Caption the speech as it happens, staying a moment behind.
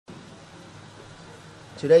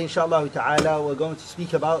Today, inshallah ta'ala, we're going to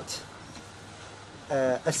speak about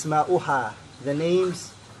asma'uha, the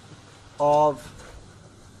names of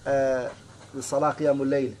the Salah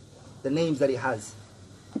Qiyam-Ul-Layl, the names that it has.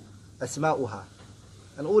 Asma'uha.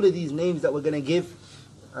 And all of these names that we're going to give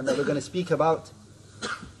and that we're going to speak about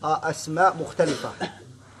are asma' mukhtalifa.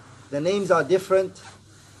 The names are different,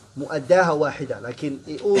 mu'addaha wahida, like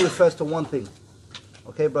it all refers to one thing.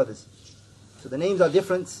 Okay, brothers? So the names are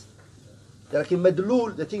different. Like in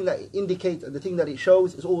madlul, the thing that it indicates and the thing that it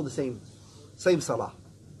shows is all the same salah,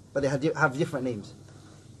 but they have different names.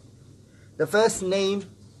 The first name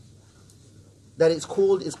that it's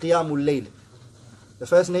called is Qiyam-Ul-Layl. The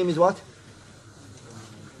first name is what?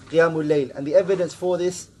 Qiyam-Ul-Layl. And the evidence for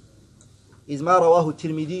this is ma rawahu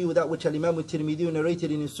Tirmidhi, that which Imam Tirmidhi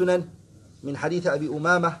narrated in his Sunan min hadith Abi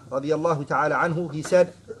Umamah radiyallahu ta'ala anhu. He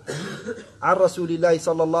said, عن رسول الله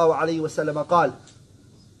صلى الله عليه وسلم قال,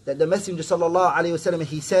 that the Messenger sallallahu alayhi wasallam,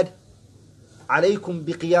 he said, alaykum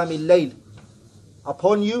bi qiyam-il-layl,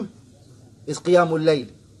 upon you is qiyam-ul-layl,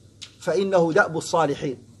 فإنه دأب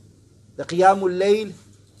الصالحين. The qiyam-ul-layl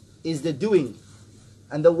is the doing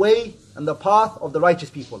and the way and the path of the righteous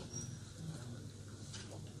people.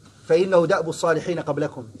 فإنه دأب الصالحين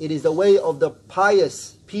قبلكم. It is the way of the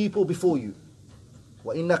pious people before you.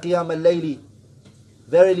 وإن قيام الليل,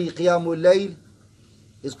 verily qiyam-ul-layl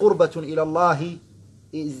is qurbatun ila Allahi,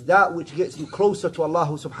 is that which gets you closer to Allah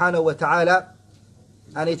subhanahu wa ta'ala,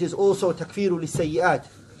 and it is also takfiru lis-sayyi'at,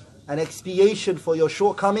 an expiation for your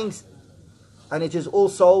shortcomings, and it is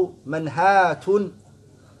also manhatun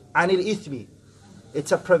anil ithmi,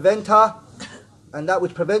 it's a preventer and that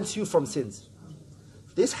which prevents you from sins.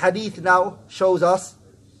 This hadith now shows us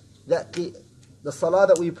that the salah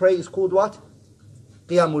that we pray is called what?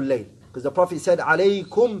 Qiyamul Layl, because the Prophet said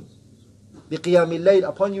alaykum bi qiyamil layl,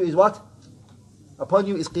 upon you is what? Upon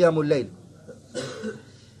you is Qiyam-Ul-Layl.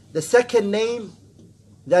 The second name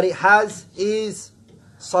that it has is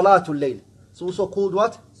Salatul Layl. It's also called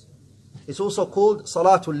what? It's also called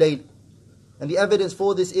Salatul Layl. And the evidence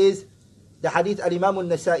for this is the hadith Al-Imam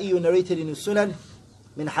Al-Nasa'i narrated in his Sunan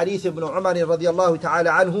min hadith Ibn Umar radiyallahu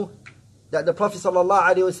ta'ala anhu, that the Prophet sallallahu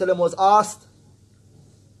alayhi wasallam was asked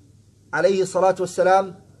alayhi salatu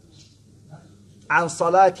wassalam an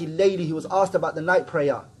Salatul Layl. He was asked about the night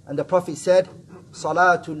prayer, and the Prophet said,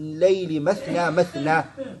 Salatul Layli mathna mathna.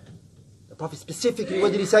 The Prophet specifically,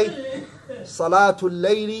 what did he say? Salatul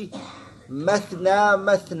Layli mathna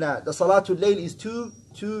mathna. The Salatul Layl is 2,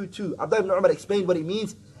 2, 2. Abdullah ibn Umar explained what it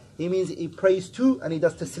means. He means he prays 2 and he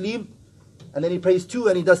does taslim, and then he prays 2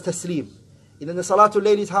 and he does taslim. And then the Salatul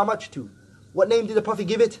Layl is how much? 2. What name did the Prophet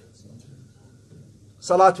give it?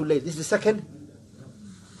 Salatul Layl. This is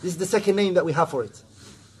the second name that we have for it.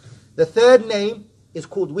 The third name is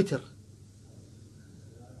called Witr.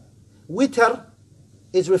 Witr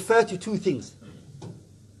is referred to 2 things.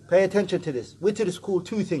 Pay attention to this. Witr is called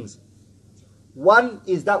 2 things. One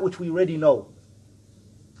is that which we already know,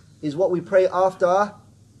 is what we pray after.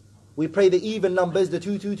 We pray the even numbers, the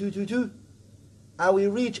 2, 2, 2, 2, 2, and we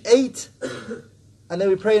reach 8, and then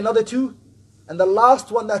we pray another 2, and the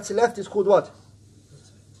last one that's left is called what?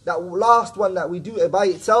 That last one that we do by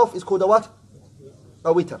itself is called a what?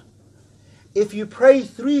 A witr. If you pray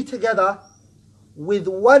 3 together with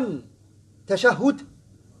 1 tashahhud,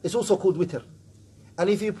 it's also called witr. And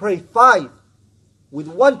if you pray 5 with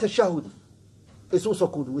 1 tashahhud, it's also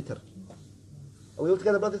called witr. Are we all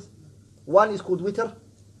together, brothers? 1 is called witr.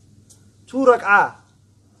 3 rak'ah.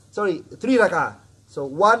 So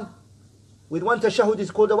 1 with 1 tashahhud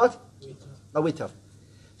is called a what? A witr.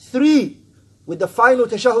 3 with the final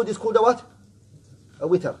tashahhud is called a what? A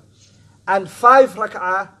witr. And 5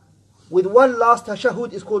 rak'ah with 1 last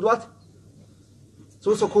tashahhud is called what? It's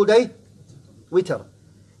also called a witr.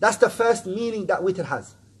 That's the first meaning that witr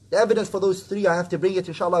has. The evidence for those 3, I have to bring it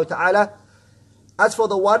inshallah ta'ala. As for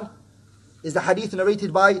the 1, is the hadith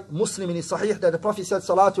narrated by Muslim in his Sahih, that the Prophet said,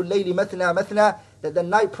 Salatul Layli mathna mathna, that the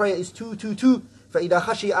night prayer is 2, 2, 2. فَإِذَا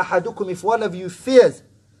خَشِيَ أَحَدُكُمْ, if one of you fears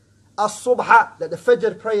as-subha, that the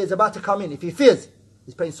Fajr prayer is about to come in, if he fears,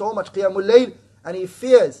 he's praying so much Qiyamul-Layl, and he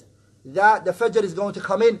fears that the Fajr is going to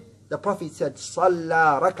come in, the Prophet said,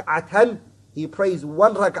 صَلَّى رَكْعَةً, he prays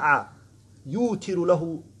 1 rak'ah, يُوتِرُ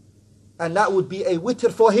لَهُ, and that would be a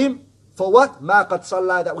witr for him. For what? مَا قَدْ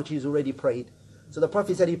صَلَّى, that which he's already prayed. So the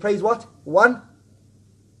Prophet said he prays what? 1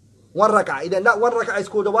 rak'ah. Then that 1 rak'ah is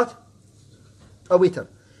called a what? A witr.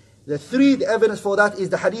 The evidence for that is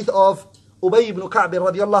the hadith of Ubay ibn Ka'b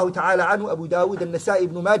radiyallahu ta'ala anhu. Abu Dawud and Nasa'i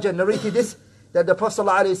ibn Majah narrated this, that the Prophet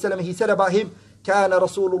sallallahu alayhi wa sallam, he said about him, كان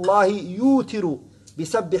رسول الله يوتر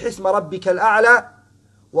بسبح اسم ربك الأعلى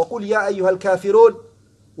وقل يا أيها الكافرون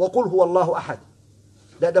وقل هو الله أحد.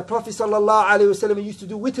 that the Prophet ﷺ used to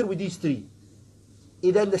do witr with these three.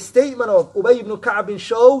 And then the statement of Ubay ibn Ka'b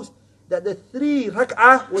shows that the 3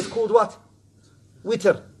 rak'ah was called what?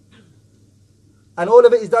 Witr. And all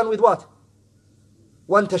of it is done with what?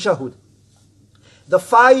 1 tashahud. The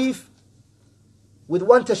 5 with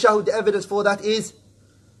 1 tashahud, the evidence for that is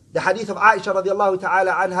the hadith of Aisha radiallahu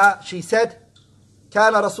ta'ala anha. She said,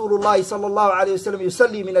 كان رسول الله صلى الله عليه وسلم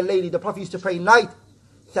يصلي من الليل. The Prophet used to pray night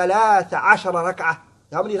 13 ركعة.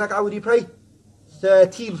 How many rak'ah would he pray?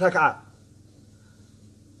 13 rak'ah.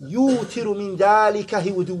 يوتر من ذلك.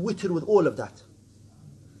 He would do witr with all of that.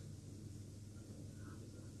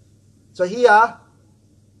 So here,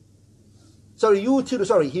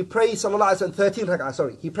 he prays sallallahu alaihi wasallam 13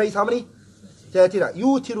 rak'ah. He prays how many? 13 rak'ah.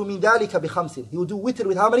 يوتر من ذلك بخمس. He would do witr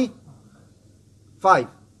with how many? 5.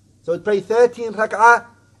 So he'd pray 13 rak'ah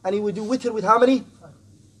and he would do witr with how many?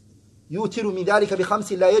 يوتر من ذلك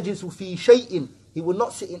بخمس لا يجلس في شيء. He would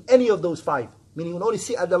not sit in any of those 5. Meaning he would only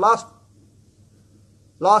sit at the last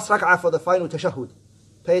rak'ah for the final tashahud.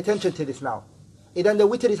 Pay attention to this now. And then the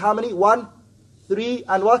witr is how many? 1, 3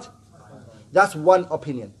 and what? That's one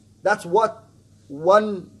opinion. That's what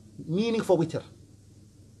one meaning for witr,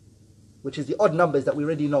 which is the odd numbers that we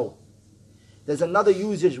already know. There's another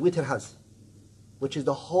usage witr has, which is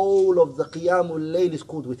the whole of the Qiyam-Ul-Layl is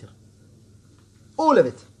called witr. All of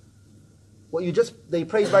it. What they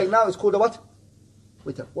prayed right now is called a what?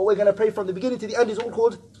 Witr. What we're going to pray from the beginning to the end is all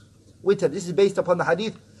called witr. This is based upon the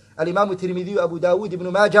hadith Al-Imam al-Tirmidhi, Abu Dawud,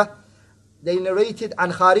 Ibn Majah. They narrated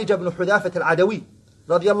عن خارج بن حذافة العدوي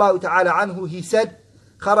رضي الله تعالى عنه. He said,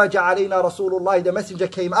 خرج علينا رسول الله. The messenger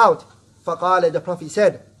came out. فقال, the Prophet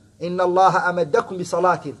said, إن الله أمدكم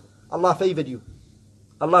بصلاة. Allah favored you.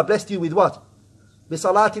 Allah blessed you with what?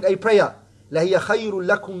 بصلاة, a prayer. لهي خير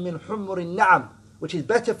لكم من حمر النعم. Which is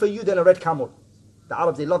better for you than a red camel. The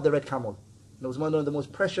Arabs, they love the red camel. It was one of the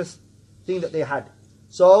most precious things that they had.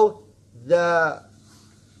 So, the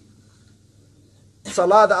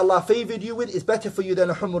salah that Allah favored you with is better for you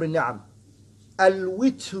than a humur al-ni'am.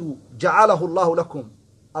 Al-witru ja'alahu Allahu lakum.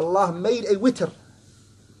 Allah made a witr.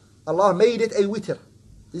 Allah made it a witr.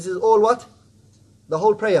 This is all what? The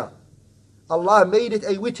whole prayer. Allah made it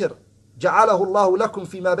a witr. جعله الله لكم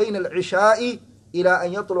فيما بين العشاء إلى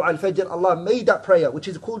أن يطلع الفجر. Allah made that prayer, which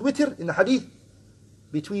is called witr in the hadith,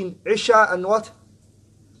 between Isha and what?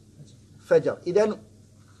 Fajr. Then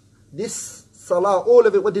this salah, all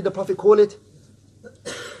of it, what did the Prophet call it?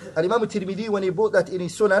 And Imam al-Tirmidhi, when he brought that in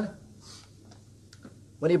his sunan,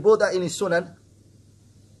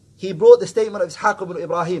 he brought the statement of Ishaq ibn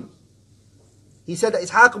Ibrahim. He said that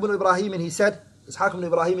Ishaq ibn Ibrahim, and he said, Ishaq ibn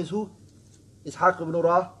Ibrahim is who? Ishaq ibn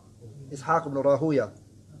Rahuya,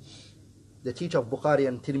 the teacher of Bukhari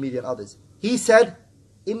and Tirmidhi and others. He said,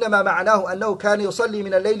 إنما معناه أنه كان يصلي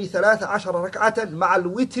من الليل 13 ركعة مع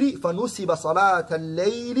الوتر فنسب صلاة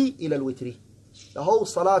الليل إلى الوتر. The whole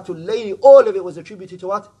Salatul Layl, all of it was attributed to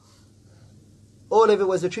what? All of it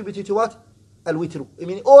was attributed to what? Al-Witr. I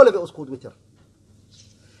mean, all of it was called Witr.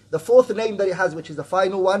 The fourth name that it has, which is the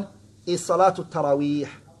final one, is Salatul Taraweeh.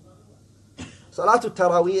 Salatul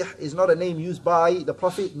Taraweeh is not a name used by the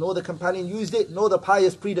Prophet, nor the companion used it, nor the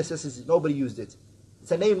pious predecessors. Nobody used it.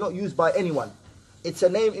 It's a name not used by anyone. It's a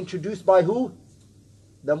name introduced by who?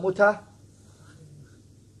 The mutaakhirin,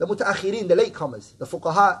 the latecomers, the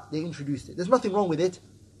fuqaha, they introduced it. There's nothing wrong with it.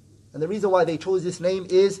 And the reason why they chose this name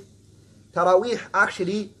is Taraweeh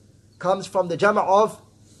actually comes from the jama' of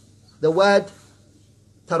the word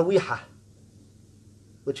tarwiha,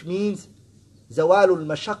 which means zawalul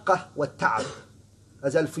mashaqqa wa ta'ab.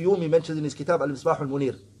 As Al-Fuyumi mentions in his kitab Al-Misbah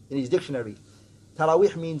al-Munir, in his dictionary.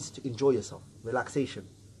 Taraweeh means to enjoy yourself, relaxation.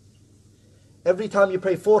 Every time you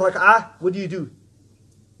pray 4 rak'ah, what do? You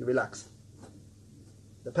relax.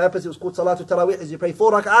 The purpose it was called Salatul Taraweeh is you pray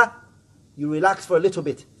 4 rak'ah, you relax for a little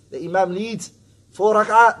bit. The Imam leads 4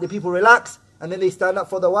 rak'ah, the people relax, and then they stand up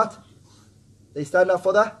for the what? They stand up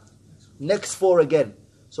for the next 4 again.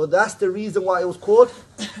 So that's the reason why it was called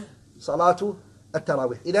Salatul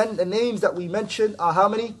Taraweeh. Then the names that we mentioned are how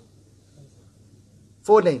many?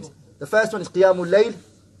 4 names. The first one is Qiyam-Ul-Layl.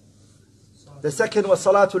 The second was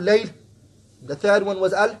Salatul Layl. The third one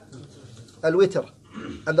was Al-Witr.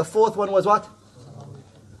 And the fourth one was what?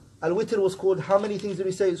 Al-Witr was called, how many things did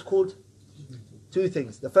we say it's called? 2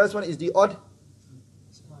 things. The first one is the odd.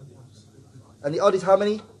 And the odd is how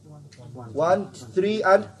many? 1, 3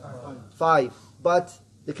 and 5. But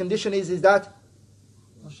the condition is that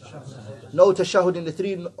no tashahud in the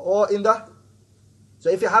 3 or in the.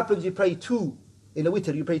 So if it happens you pray 2 in the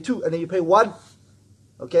witr, you pray 2 and then you pray 1.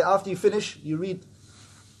 Okay, after you finish you read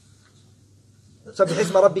Sabbih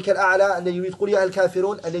isma rabbika al-a'la, and then you read Qul ya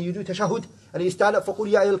al-kafirun, and then you do tashahud, and then you stand up for Qul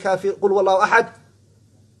ya al-kafir, Qul wallahu ahad.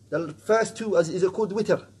 The first two, is it called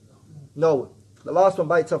witr? No. The last one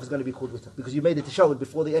by itself is going to be called witr, because you made the tashahud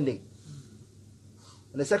before the ending.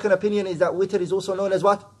 And the second opinion is that witr is also known as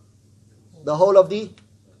what? The whole of the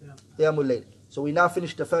Qiyam-Ul-Layl. So we now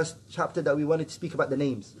finished the first chapter that we wanted to speak about the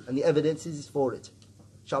names and the evidences for it.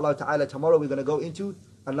 Inshallah ta'ala, tomorrow we're going to go into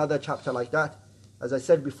another chapter like that. As I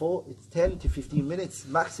said before, it's 10 to 15 minutes,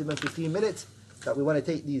 maximum 15 minutes, that we want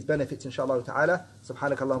to take these benefits, inshallah ta'ala.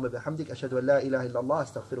 Subhanakallahumma bihamdik, ashhadu an la ilaha illallah,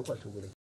 astaghfiruka wa atubu ilayk.